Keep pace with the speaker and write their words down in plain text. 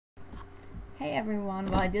Hey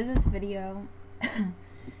everyone, well I did this video and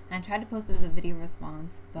I tried to post it as a video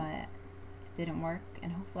response, but it didn't work,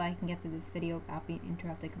 and hopefully I can get through this video without being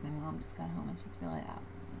interrupted because my mom just got home and she's really loud.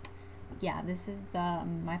 Yeah, this is the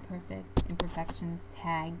My Perfect Imperfections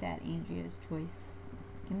tag that Andrea's Choice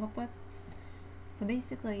came up with. So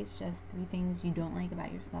basically it's just 3 things you don't like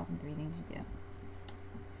about yourself and 3 things you do.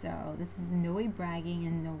 So this is in no way bragging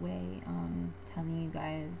and no way telling you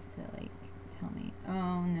guys to like tell me,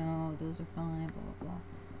 oh no, those are fine, blah blah blah.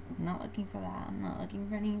 I'm not looking for that. I'm not looking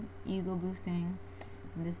for any ego boosting.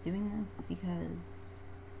 I'm just doing this because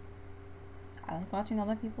I like watching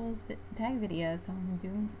other people's tag videos, so I'm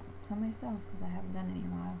doing some myself because I haven't done any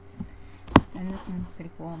in a while. And this one's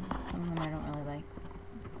pretty cool. Some of them I don't really like.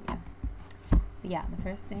 Yeah. So yeah, the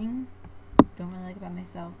first thing I don't really like about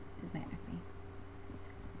myself is my acne.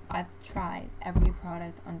 I've tried every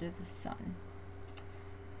product under the sun.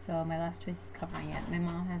 So my last choice is covering it. My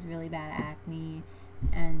mom has really bad acne,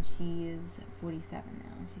 and she is 47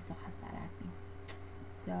 now, and she still has bad acne.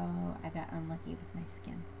 So I got unlucky with my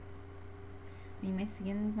skin. I mean, my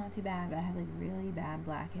skin is not too bad, but I have like really bad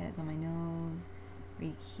blackheads on my nose.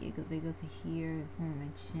 Right here, they go to here, some of my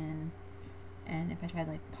chin. And if I try to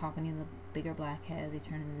like pop any of the bigger blackheads, they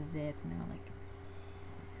turn into zits, and they're like,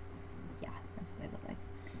 yeah, that's what they look like.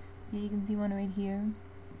 Yeah, you can see one right here.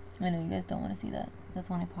 I know you guys don't want to see that. That's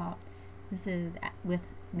when I popped. This is with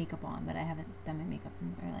makeup on, but I haven't done my makeup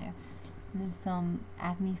since earlier. And there's some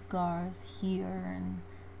acne scars here, and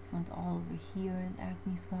this one's all over here,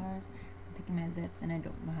 acne scars. I'm picking my zits, and I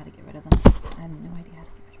don't know how to get rid of them. I have no idea how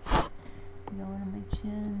to get rid of them. Go on my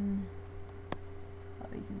chin. Oh,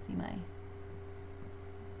 you can see my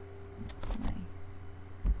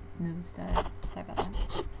nose stud. Sorry about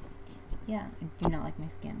that. Yeah, I do not like my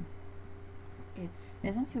skin.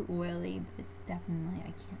 It's not too oily, but it's definitely, I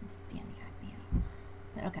can't stand the acne at all.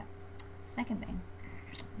 But okay, second thing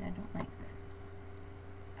that I don't like,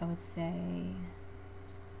 I would say,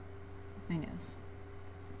 is my nose.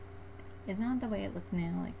 It's not the way it looks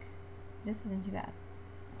now. Like, this isn't too bad.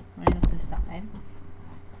 When I go to the side,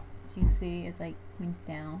 you can see it's like points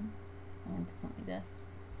down. I want to point like this.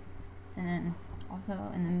 And then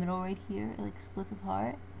also in the middle right here, it like splits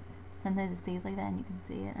apart. Sometimes it stays like that and you can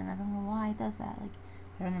see it, and I don't know why it does that. Like,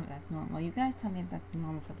 I don't know if that's normal. You guys tell me if that's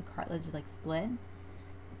normal for the cartilage to like split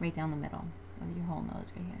right down the middle of your whole nose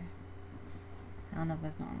right here. I don't know if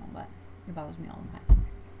that's normal, but it bothers me all the time.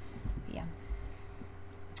 But yeah,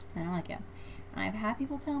 I don't like it. And I've had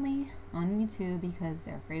people tell me on YouTube, because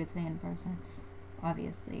they're afraid to say it in person,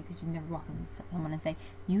 obviously, because you never walk up to someone and say,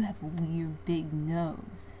 you have a weird big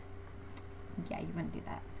nose. Yeah, you wouldn't do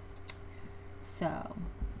that. So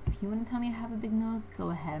if you want to tell me I have a big nose, go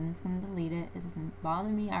ahead. I'm just going to delete it. It doesn't bother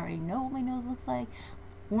me. I already know what my nose looks like. I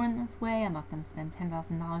was born this way. I'm not going to spend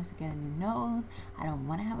 $10,000 to get a new nose. I don't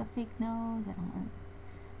want to have a fake nose. I don't want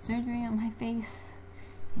surgery on my face.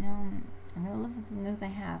 You know, I'm going to live with the nose I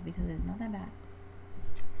have because it's not that bad.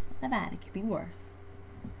 It's not that bad. It could be worse.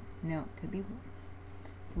 No, it could be worse.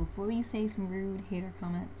 So before you say some rude hater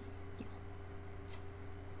comments, yeah,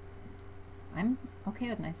 I'm okay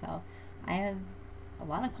with myself. I have a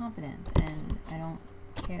lot of confidence, and I don't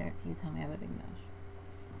care if you tell me I have a big nose.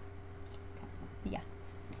 Okay. But yeah,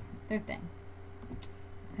 third thing,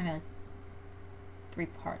 kind of like 3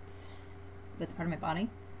 parts, but it's part of my body.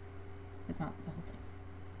 It's not the whole thing.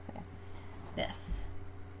 So yeah, this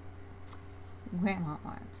grandma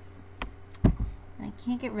arms, and I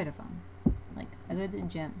can't get rid of them. Like, I go to the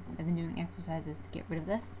gym. I've been doing exercises to get rid of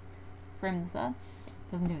this, to firm this up.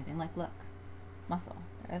 Doesn't do anything. Like, look, muscle.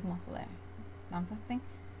 There is muscle there. I'm flexing,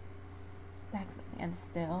 and it's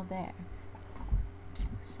still there.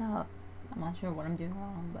 So I'm not sure what I'm doing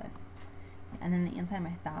wrong, but and then the inside of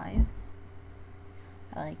my thighs,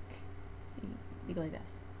 I like they go like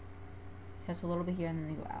this. Touch a little bit here, and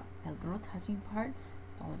then they go out. That little touching part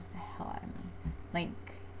bothers the hell out of me.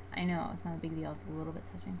 Like, I know it's not a big deal, it's a little bit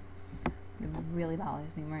touching. It really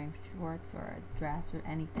bothers me wearing shorts or a dress or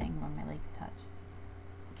anything when my legs touch.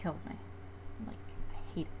 It kills me. Like,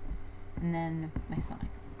 I hate it. And then my stomach.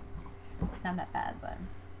 Not that bad, but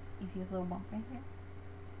you see this little bump right here?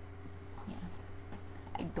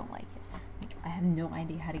 Yeah. I don't like it. Like, I have no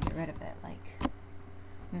idea how to get rid of it. Like,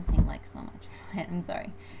 I'm saying like so much. I'm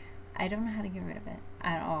sorry. I don't know how to get rid of it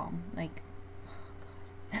at all. Like,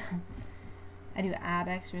 oh god. I do ab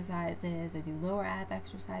exercises, I do lower ab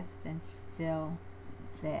exercises, and still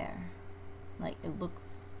there. Like, it looks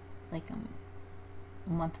like I'm a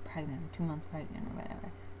month pregnant or 2 months pregnant or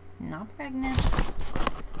whatever. Not pregnant,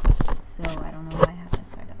 so I don't know why I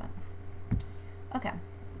haven't started that. Okay,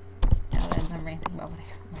 now that I'm ranting about what I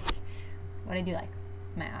don't like. What I do like,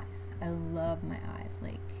 my eyes. I love my eyes.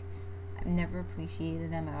 Like, I've never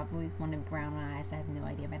appreciated them. I've always wanted brown eyes. I have no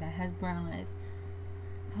idea. My dad has brown eyes.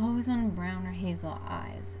 I've always wanted brown or hazel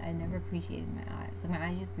eyes. I never appreciated my eyes. Like, my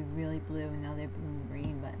eyes used to be really blue, and now they're blue and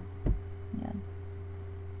green, but yeah.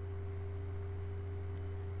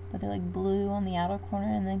 But they're like blue on the outer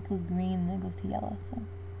corner, and then it goes green, and then it goes to yellow, so.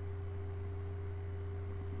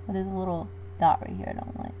 But there's a little dot right here I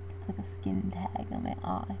don't like. It's like a skin tag on my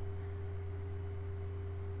eye.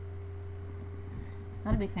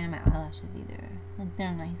 Not a big fan of my eyelashes either. Like,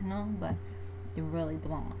 they're nice and all, but they're really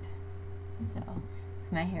blonde. So,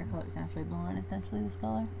 because my hair color is naturally blonde, essentially this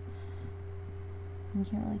color. You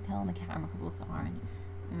can't really tell on the camera because it looks orange.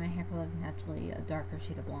 And my hair color is naturally a darker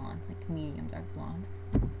shade of blonde, like medium dark blonde.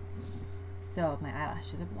 So my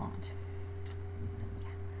eyelashes are blonde. Yeah.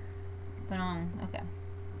 But okay.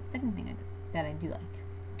 Second thing that I do like,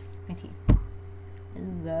 my teeth. I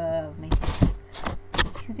love my teeth.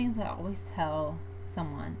 Two things I always tell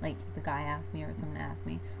someone, like if a guy asks me or someone asks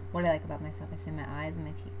me what I like about myself, I say my eyes and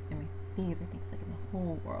my teeth. They're my favorite things, like in the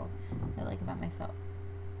whole world, I like about myself,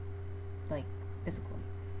 like physically.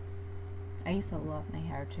 I used to love my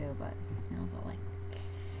hair too, but now it's all like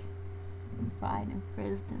fried and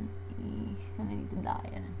frizzed and I need to dye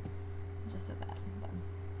it. It's just so bad.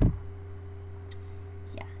 But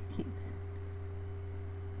yeah, teeth.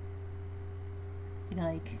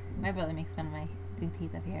 Like my brother makes fun of my big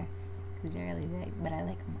teeth up here because they're really big, but I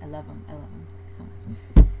like them. I love them. I love them so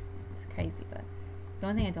much. It's crazy, but the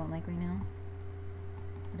only thing I don't like right now.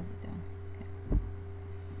 What is it doing? Okay.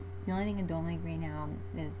 The only thing I don't like right now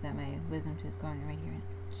is that my wisdom tooth is growing right here and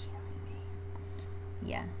it's killing me.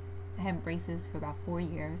 Yeah. I had braces for about 4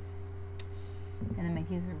 years. And then my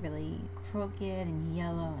teeth were really crooked and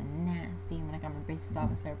yellow and nasty. And when I got my braces off,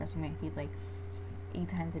 I started brushing my teeth like 8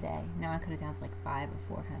 times a day. Now I cut it down to like 5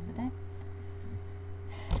 or 4 times a day.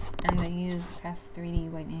 And I use Crest 3D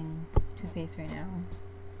whitening toothpaste right now.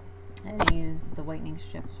 I use the whitening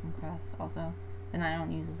strips from Crest also. And I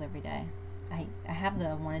don't use those every day. I have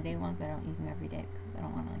the one-a-day ones, but I don't use them every day because I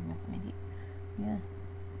don't want to like mess up my teeth. Yeah.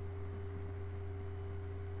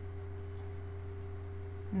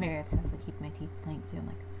 I'm very obsessed with keeping my teeth clean too. I'm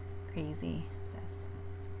like crazy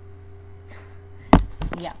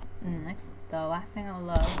obsessed. Yeah. And next, the last thing I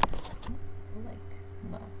love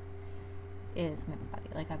is my body.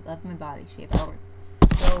 Like I love my body shape. I work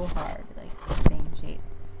so hard to like stay in shape.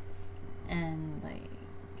 And like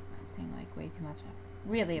I'm saying like way too much. I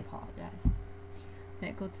really apologize. I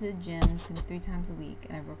go to the gym 3 times a week,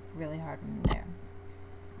 and I work really hard when I'm there.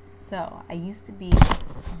 So I used to be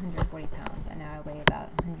 140 pounds, and now I weigh about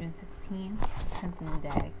 116. Depends on the day.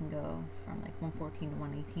 I can go from like 114 to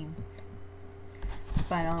 118.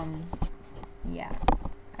 But yeah,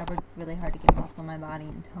 I worked really hard to get muscle in my body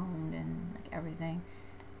and toned and like everything.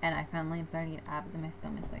 And I finally am starting to get abs in my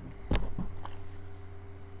stomach. Like, I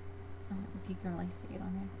don't know if you can really see it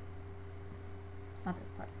on here. Not this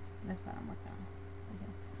part. This part I'm working on.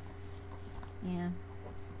 Okay. Yeah.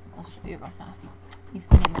 I'll show you real fast. Used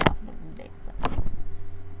to hang out for the days, but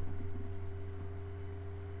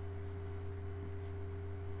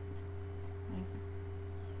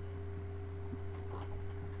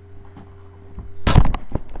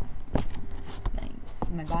like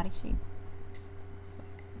my body shape. It's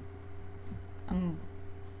like I'm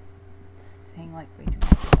saying like way too much.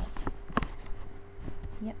 But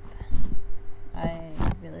yep. I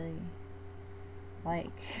really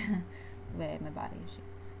like the way my body is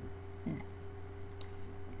shaped. No.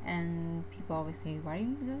 And people always say, why do you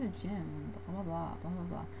need to go to the gym? Blah, blah, blah, blah, blah,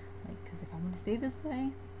 blah. Like, because if I want to stay this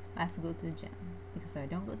way, I have to go to the gym. Because if I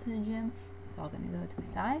don't go to the gym, it's all going to go to my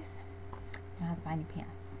thighs. I don't have to buy any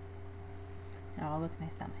pants. And it'll all go to my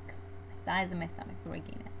stomach. My thighs and my stomach, so I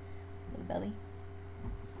gain it. Little belly.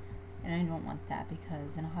 And I don't want that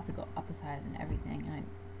because then I'll have to go up a size and everything. And I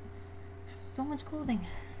have so much clothing.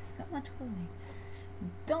 So much clothing. I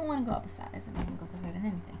don't want to go up a size. I'm not going to go up a size in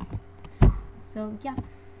anything. So, yeah.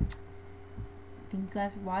 Thank you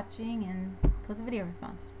guys for watching and post a video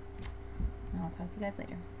response. And I'll talk to you guys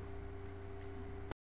later.